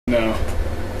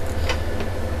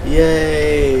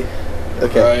Yay! Okay.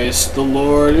 Christ the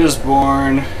Lord is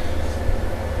born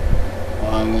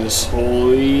on this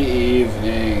holy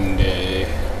evening day.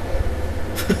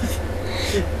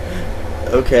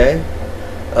 Okay.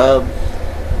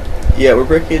 Yeah, we're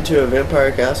breaking into a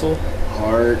vampire castle.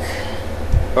 Harken.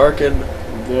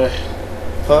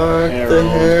 Hark the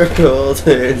herald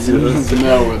angels.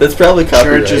 No, that's probably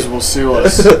copyright. Churches will sue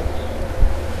us.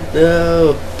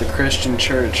 No. The Christian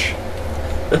church.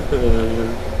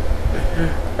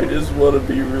 I just want to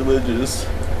be religious.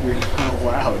 You're not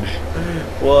allowed.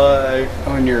 Why?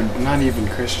 Oh, and you're not even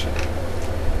Christian.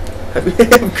 I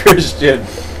am Christian.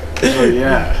 Oh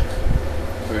yeah.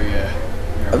 Oh yeah.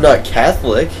 I'm not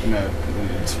Catholic. No,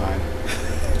 it's fine.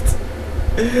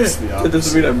 It's the That doesn't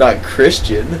opposite. mean I'm not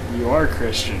Christian. You are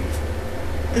Christian.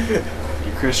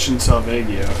 You're Christian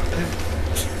Salvagio.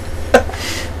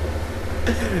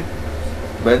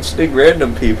 Mentioning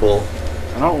random people.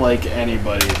 I don't like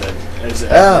anybody that has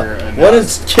ever announced. What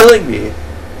is killing me?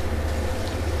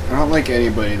 I don't like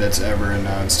anybody that's ever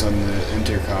announced on the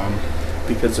intercom.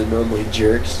 Because they're normally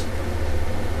jerks.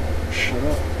 Shut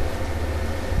up.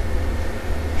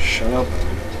 Shut up,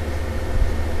 Owen.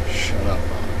 Shut up,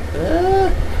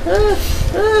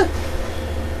 Owen.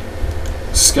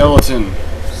 Skeleton.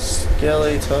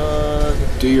 Skeleton.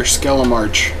 Do your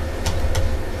skelemarch.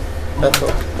 That's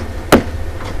all.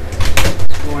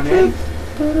 Going in.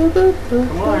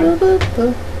 Come on.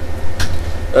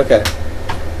 Okay.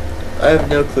 I have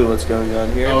no clue what's going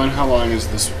on here. Oh, and how long is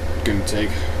this gonna take?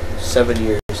 7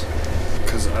 years.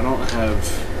 Because I don't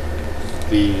have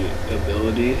the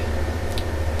ability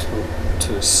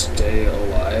to stay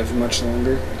alive much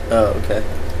longer. Oh, okay.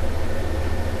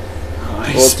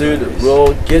 I Well, dude, suppose.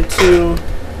 we'll get to...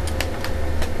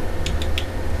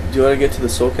 Do you want to get to the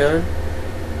soul counter?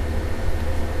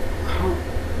 Oh,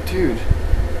 dude,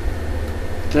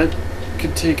 that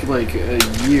could take like a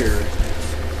year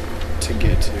to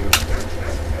get to,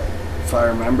 if I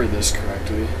remember this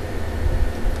correctly.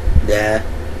 Nah.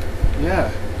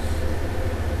 Yeah.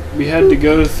 We had to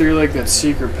go through like that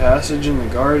secret passage in the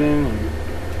garden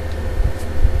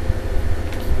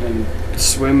and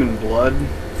swim in blood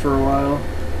for a while.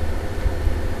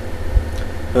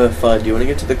 Fine. Do you want to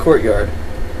get to the courtyard?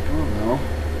 I don't know.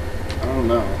 I don't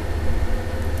know.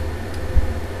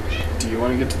 Do you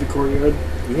want to get to the courtyard?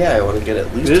 Yeah, I want to get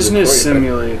at least Business to the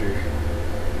courtyard. simulator.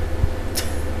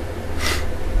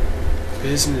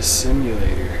 Business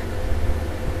simulator.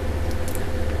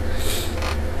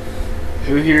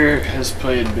 Who here has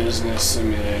played Business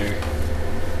Simulator?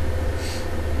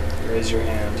 Raise your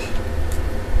hand.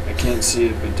 I can't see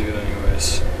it, but do it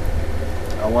anyways.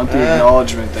 I want the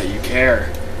acknowledgement that you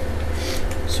care.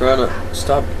 Serrano,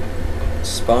 stop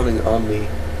spawning on me.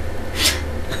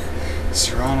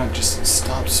 Serrano, just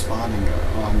stop spawning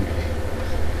on me.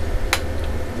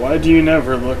 Why do you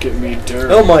never look at me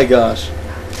dirty? Oh my gosh.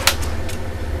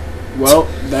 Well,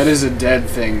 that is a dead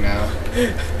thing now.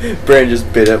 Brand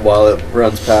just bit it while it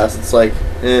runs past. It's like,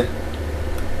 eh.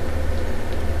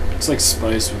 It's like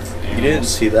Spice with animals. You didn't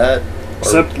see that.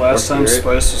 Except last time hear it.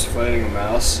 Spice was fighting a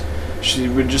mouse, she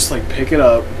would just like pick it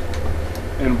up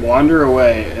and wander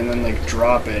away and then like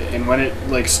drop it. And when it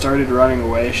like started running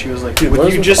away, she was like, Dude, what would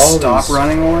is you with just all stop these-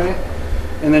 running away?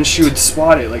 And then she would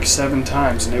spot it like 7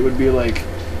 times and it would be like,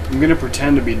 I'm gonna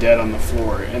pretend to be dead on the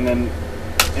floor. And then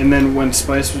when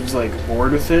Spice was like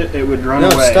bored with it, it would run No,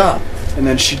 away. stop. And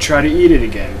then she'd try to eat it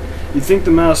again. You'd think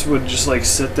the mouse would just like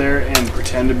sit there and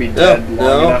pretend to be dead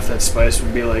long enough that Spice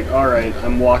would be like, alright,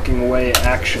 I'm walking away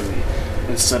actually.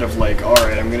 Instead of like,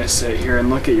 alright, I'm gonna sit here and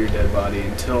look at your dead body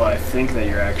until I think that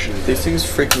you're actually dead. These things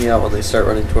freak me out when they start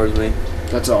running towards me.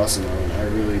 That's awesome, Owen. I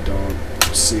really don't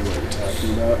see what you're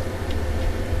talking about.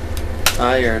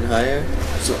 Higher and higher.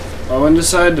 So, Owen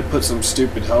decided to put some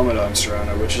stupid helmet on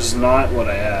Serrano, which is not what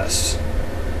I asked.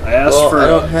 I asked Well, for I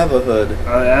don't have a hood.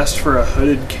 I asked for a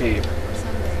hooded cape.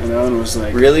 And Owen was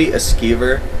like, Really? A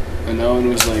skeever? And Owen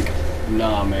was like,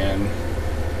 nah, man.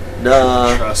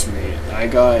 Nah. Trust me. I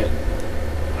got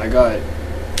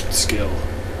skill.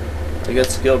 I got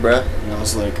skill, bruh. And I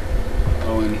was like,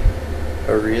 Owen,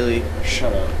 Oh, really?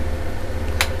 shut up.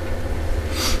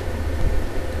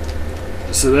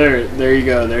 So there you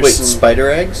go. There's Wait, some... spider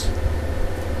eggs?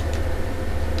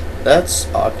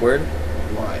 That's awkward.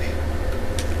 Why?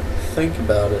 Think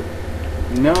about it.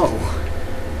 No.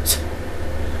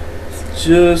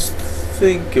 Just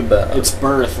think about it. It's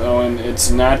birth, Owen. It's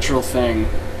a natural thing.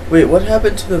 Wait, what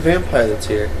happened to the vampire that's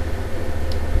here?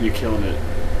 You killed it.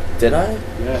 Did I?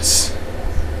 Yes.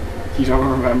 You don't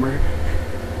remember?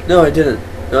 No, I didn't.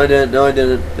 No, I didn't. No, I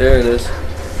didn't. There it is.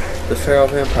 The feral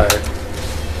vampire.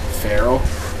 Feral?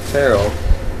 Feral.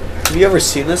 Have you ever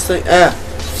seen this thing? Ah!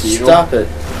 Fetal? Stop it.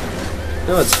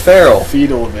 No, it's feral.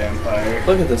 Fetal vampire.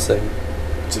 Look at this thing.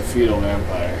 It's a fetal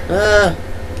vampire. Ah!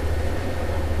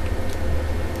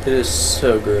 It is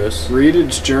so gross. Read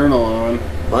its journal, Owen.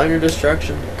 Minor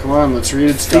destruction. Come on, let's read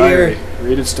its Fear. diary.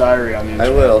 Read its diary on the I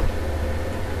internet. will.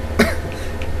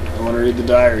 I want to read the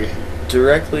diary.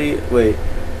 Directly. Wait.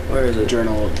 Where is it?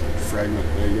 Journal fragment.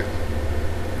 There you go.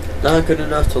 Not good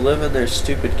enough to live in their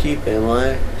stupid keep, am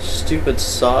I? Stupid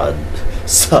sods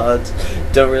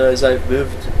don't realize I've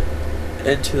moved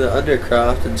into the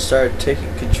undercroft and started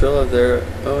taking control of their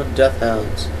own death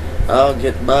hounds. I'll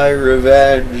get my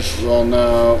revenge. Well,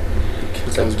 no.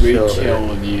 Because we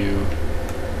killed you.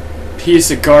 Piece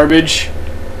of garbage.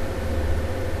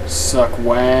 Suck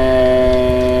wangs.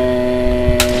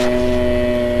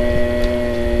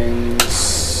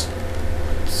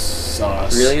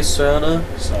 Sauce. Really, Serana?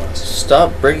 Sauce.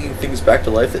 Stop bringing things back to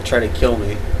life that try to kill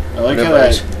me. I like how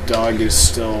Whenever that dog is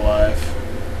still alive,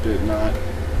 but not.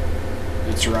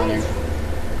 It's running.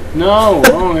 No,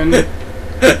 Owen.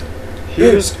 He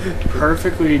was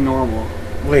perfectly normal.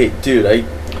 Wait, dude,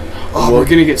 Oh, we're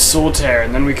gonna get Soul Tear,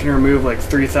 and then we can remove like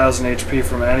 3,000 HP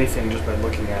from anything just by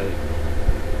looking at it.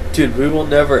 Dude, we will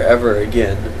never ever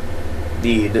again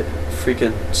need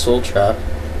freaking Soul Trap.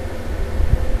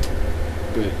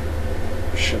 But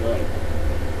shut up.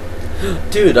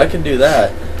 Dude, I can do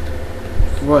that.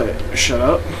 What? Shut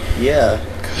up? Yeah.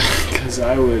 Because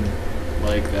I would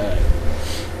like that.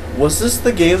 Was this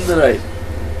the game that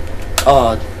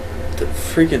that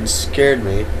freaking scared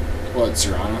me? What,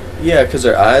 Serana? Yeah, because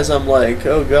her eyes, I'm like,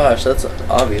 oh gosh, that's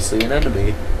obviously an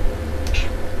enemy.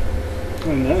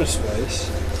 Oh, no,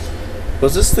 Spice.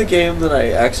 Was this the game that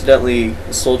I accidentally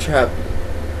soul trapped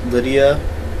Lydia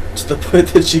to the point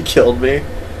that she killed me?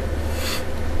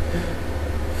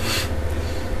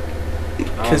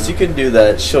 Because you can do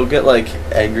that. She'll get like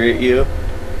angry at you,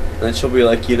 and then she'll be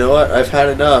like, you know what, I've had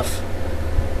enough.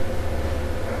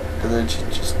 And then she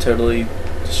just totally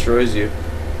destroys you.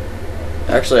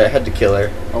 Actually, I had to kill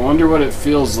her. I wonder what it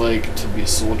feels like to be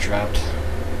soul trapped.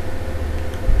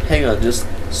 Hang on, just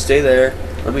stay there.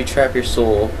 Let me trap your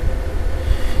soul.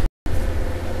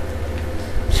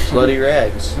 Bloody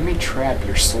rags. Let me trap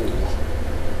your soul.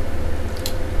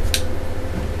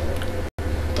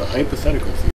 The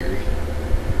hypothetical theory.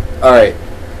 Alright.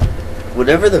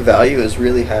 Whenever the value is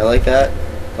really high like that,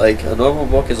 like a normal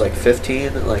book is like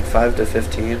 15, like 5 to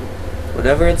 15.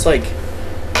 Whenever it's like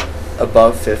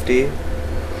above 50,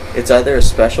 it's either a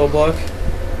special book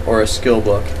or a skill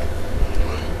book.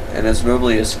 And it's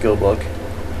normally a skill book.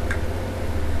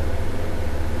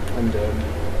 I'm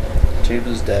dead. James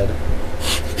is dead.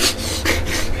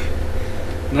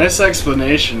 Nice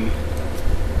explanation.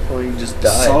 Well, you just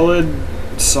died.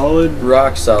 Solid.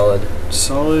 Rock solid.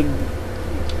 Solid.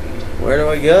 Where do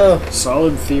I go?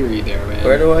 Solid theory there, man.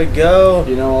 Where do I go?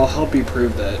 You know, I'll help you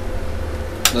prove that.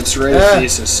 Let's write a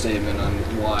thesis statement on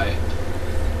why.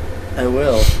 I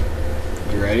will.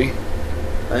 You ready?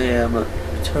 I am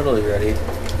totally ready.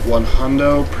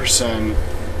 100%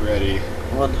 ready.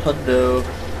 100.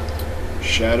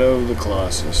 Shadow of the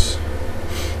Colossus.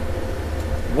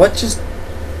 What just...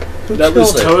 Who That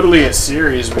was killed it? totally a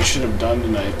series we should have done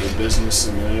tonight, the Business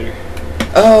Simulator.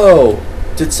 Oh!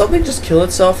 Did something just kill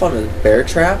itself on a bear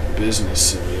trap?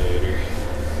 Business Simulator.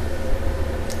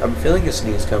 I'm feeling a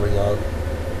sneeze coming on.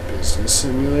 Business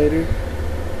Simulator?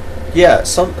 Yeah,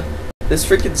 this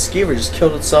freaking skeever just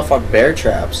killed itself on bear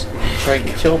traps, trying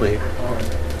to kill me.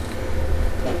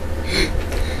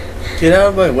 Get out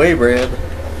of my way, Bran.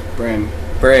 Bran.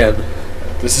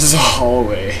 This is a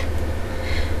hallway.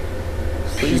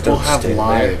 Please People don't have stand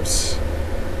lives. there.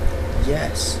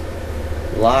 Yes.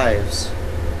 Lives.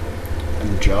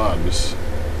 And jobs.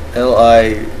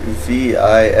 Livis.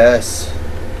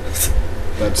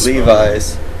 That's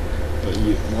Levi's. But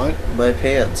what? My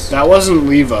pants. That wasn't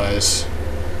Levi's.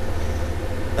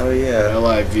 Oh yeah.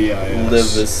 Livis.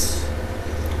 Livis.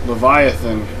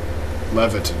 Leviathan.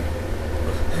 Leviton.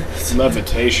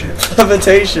 Levitation.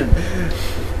 Levitation.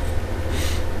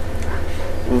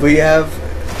 We have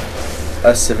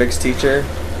a civics teacher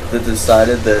that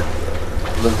decided that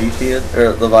Leviathan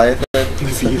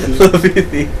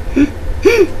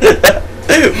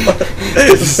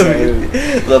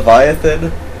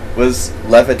Leviathan was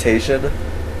levitation.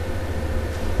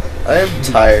 I am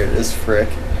tired as frick.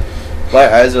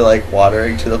 My eyes are like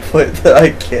watering to the point that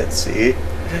I can't see.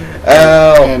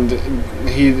 Ow! And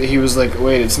he was like,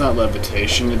 wait, it's not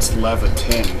levitation, it's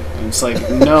levitin. And it's like,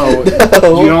 no,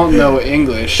 No. You don't know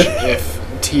English if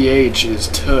TH is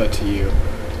to you.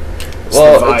 It's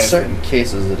Well, in Leviathan. certain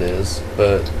cases it is,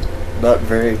 but not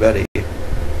very many.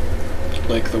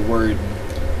 Like the word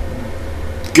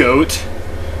Goat.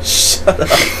 Shut up.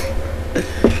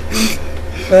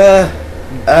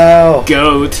 Ow.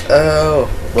 Goat. Ow.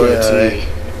 Goatee.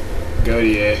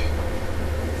 Goatee.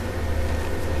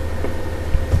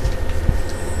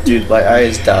 Dude, my eye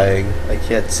is dying. I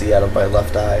can't see out of my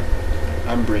left eye.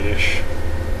 I'm British.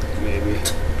 Maybe.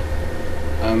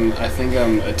 I think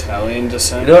I'm Italian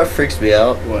descent. You know what freaks me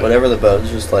out? What? Whenever the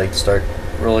bones just like start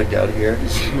rolling down here.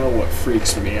 You know what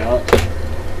freaks me out?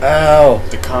 Ow.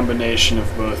 The combination of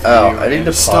both. Ow, of you. I need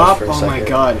to pause Stop! for a Oh my second.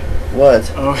 god.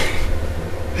 What? Oh.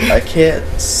 I can't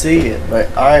see it. My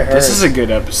eye hurts. This is a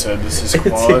good episode. This is It's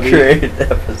quality. a great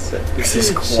episode. This is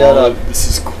Shut quality. up. This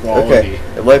is quality. Okay,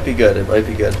 it might be good. It might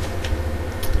be good.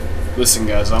 Listen,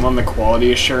 guys, I'm on the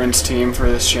quality assurance team for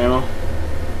this channel.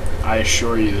 I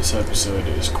assure you, this episode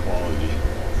is quality.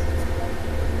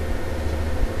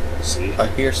 See? I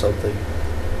hear something.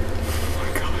 Oh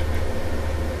my god.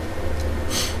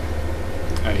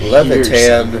 I hear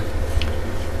Levitan. something.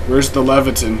 Where's the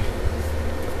Levitan?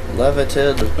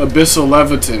 Levitan. Abyssal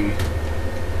Levitan.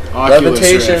 Oculus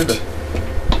Levitation. Rift.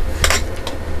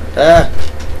 Ah!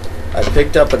 I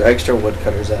picked up an extra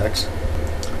woodcutter's axe.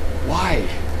 Why?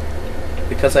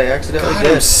 Because I accidentally God,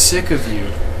 did. I'm sick of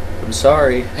you. I'm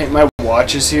sorry. Hey, my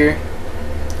watch is here.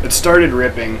 It started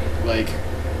ripping, like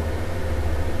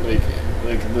the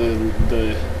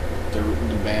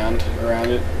band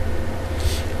around it,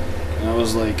 and I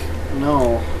was like,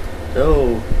 no,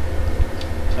 No.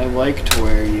 I like to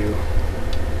wear you.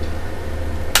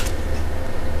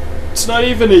 It's not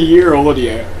even a year old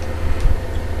yet.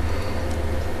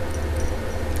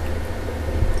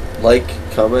 Like,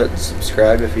 comment, and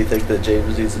subscribe if you think that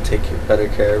James needs to take better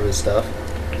care of his stuff.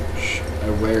 I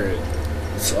wear it.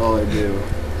 That's all I do.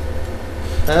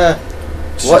 Ah.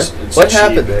 It's What? just- it's What cheap.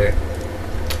 happened there?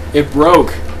 It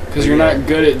broke because you're Yeah. not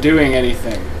good at doing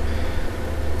anything.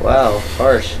 Wow,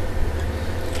 harsh.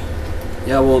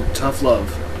 Yeah, well, tough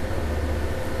love.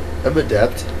 I'm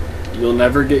adept. You'll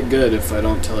never get good if I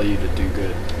don't tell you to do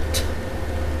good.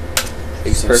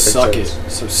 Makes So perfect suck sense.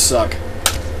 it. So suck.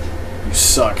 You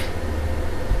suck.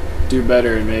 Do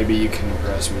better and maybe you can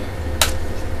impress me.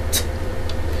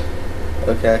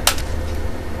 Okay.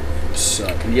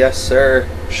 Suck. Yes, sir.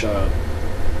 Shut up.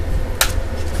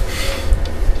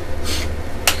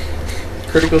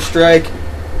 Critical strike.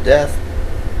 Death.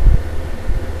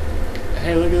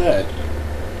 Hey, look at that.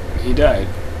 He died.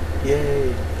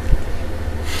 Yay.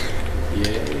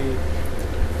 Yay.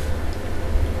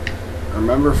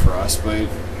 Remember frostbite?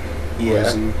 Yeah.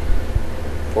 Poison.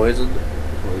 Poison.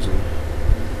 Poison.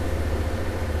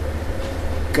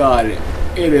 God,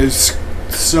 it is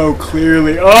so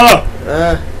clearly. Ah!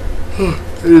 Ah.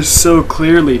 It is so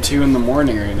clearly 2 in the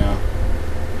morning right now.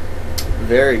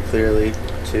 Very clearly,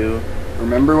 too.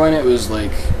 Remember when it was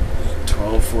like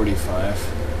 12:45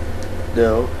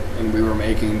 No. and we were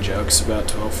making jokes about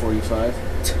 12:45?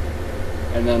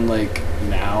 And then like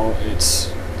now it's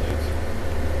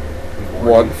like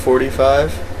morning.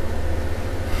 1:45.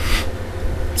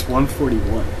 It's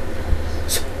 1:41.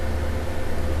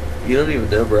 You don't even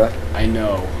know, bruh. I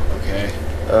know, okay?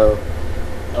 Oh.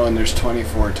 Oh, and there's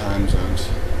 24 time zones.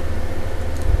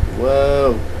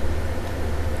 Whoa.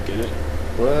 Get it?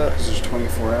 What? Because there's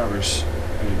 24 hours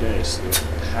in a day, so it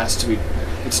has to be.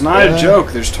 It's not Yeah. a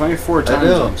joke. There's 24 time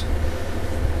know. zones.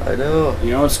 I know.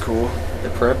 You know what's cool? The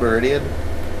Prime Meridian.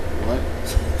 What?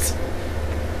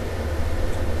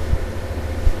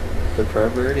 The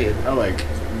Prime Meridian. I like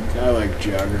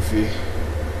geography.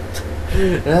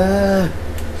 Ah.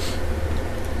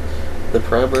 The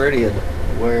Prime Meridian,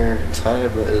 where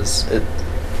time is at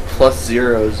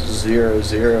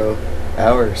 +000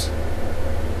 hours.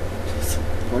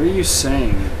 What are you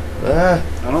saying? Ah.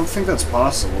 I don't think that's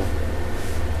possible.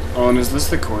 Oh, and is this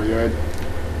the courtyard?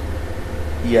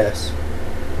 Yes.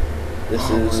 This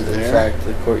Oh, is, we're in there? fact,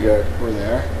 the courtyard. We're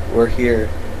there? We're here.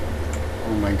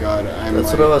 Oh my god,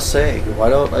 That's what I was saying. Why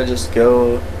don't I just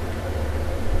go...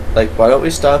 Like, why don't we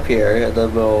stop here and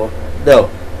then we'll... No.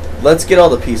 Let's get all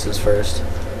the pieces first.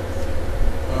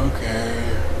 Okay.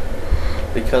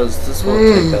 Because this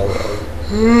won't take that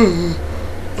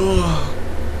long.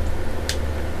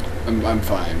 I'm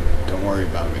fine. Don't worry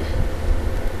about me.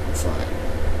 I'm fine.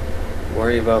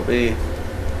 Worry about me.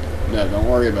 No, don't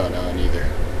worry about Owen either.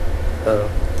 Oh.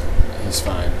 He's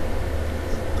fine.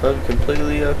 I'm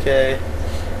completely okay.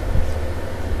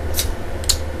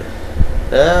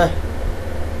 Ah.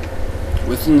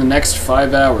 Within the next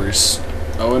 5 hours,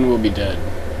 Owen will be dead.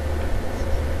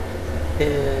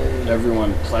 Yay.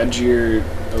 Everyone, pledge your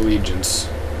allegiance.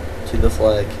 To the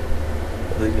flag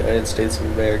of the United States of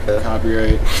America.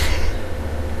 Copyright.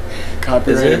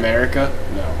 Copyright it? America?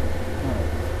 No.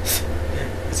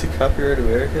 Is Is it copyright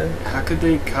America? How could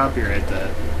they copyright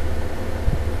that?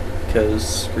 Because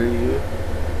screw you.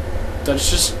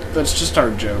 That's just our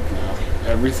joke now.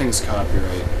 Everything's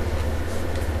copyright.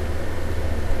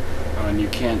 Oh, and you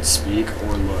can't speak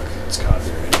or look. It's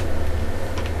copyrighted.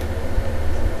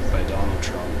 By Donald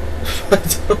Trump.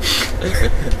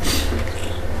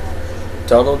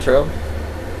 Donald Trump?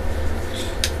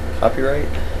 Copyright?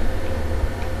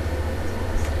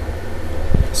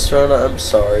 Strana, I'm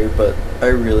sorry, but I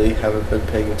really haven't been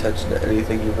paying attention to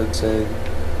anything you've been saying.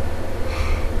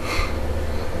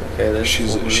 Okay, there's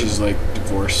she's like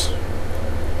divorce.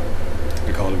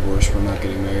 We call divorce. We're not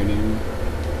getting married anymore.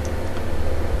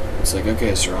 It's like,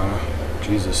 okay, Serrano,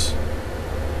 Jesus.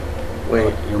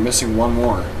 Wait, you're missing one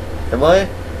more. am I?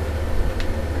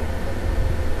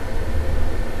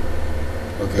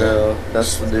 Okay. No,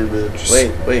 that's the new moon.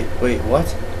 Wait,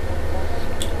 what?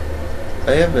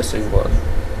 I am missing one.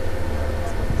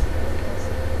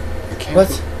 I can't.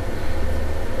 What?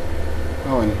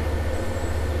 Owen,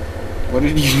 what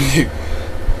did you do?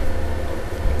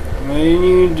 What did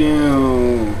you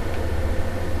do?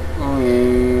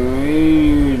 Owen, what did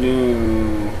you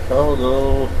do? Oh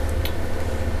no.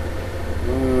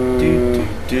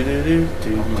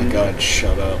 Oh my God!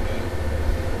 Shut up.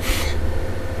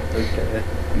 Okay.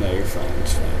 No, you're fine.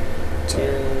 It's fine. It's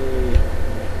alright. Yay.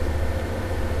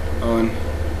 Owen.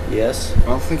 Yes? I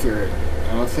don't think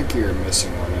you're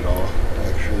missing one at all,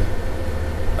 actually.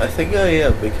 I think I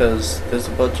am, because there's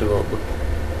a bunch of them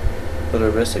that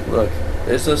are missing. Look,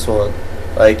 there's this one.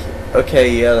 Like, okay,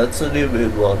 yeah, that's the new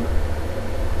moon one.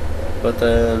 But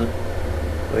then,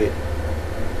 wait,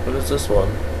 what is this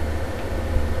one?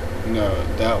 No,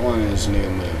 that one is new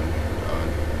moon.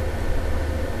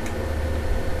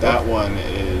 That one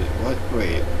is what?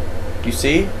 Wait. You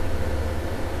see?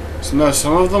 So no,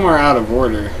 some of them are out of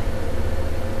order.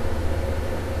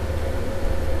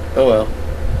 Oh well.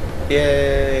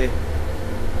 Yay!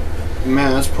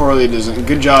 Man, that's poorly designed.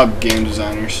 Good job, game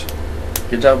designers.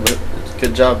 Good job,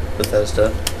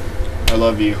 Bethesda. I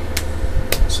love you.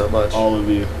 So much. All of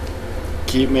you.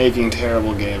 Keep making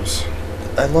terrible games.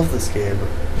 I love this game.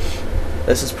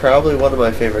 This is probably one of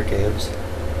my favorite games.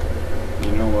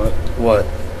 You know what? What?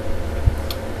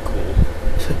 Cool.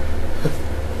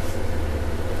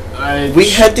 We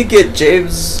had to get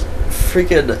James'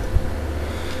 freaking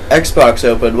Xbox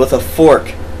open with a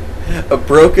fork. A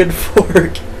broken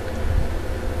fork.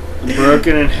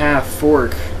 Broken in half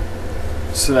fork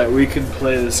so that we could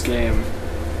play this game.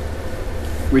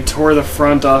 We tore the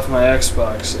front off my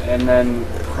Xbox and then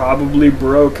probably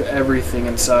broke everything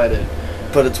inside it.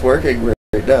 But it's working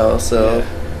right now, so...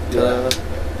 Yeah.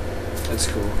 That's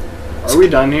cool. Are we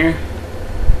done here?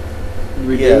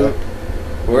 We do?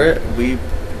 We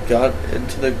got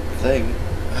into the thing.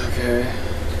 Okay.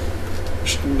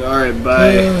 Alright,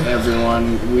 bye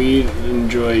everyone. We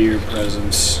enjoy your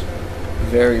presence.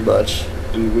 Very much.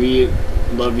 And we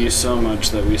love you so much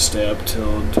that we stay up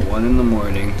till 1 in the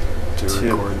morning to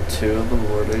record. 2 in the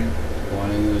morning.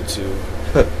 1 in the 2.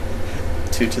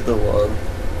 2 to the 1.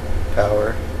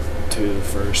 Power. 2 to the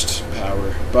 1st.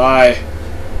 Power. Bye,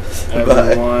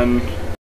 Bye. everyone.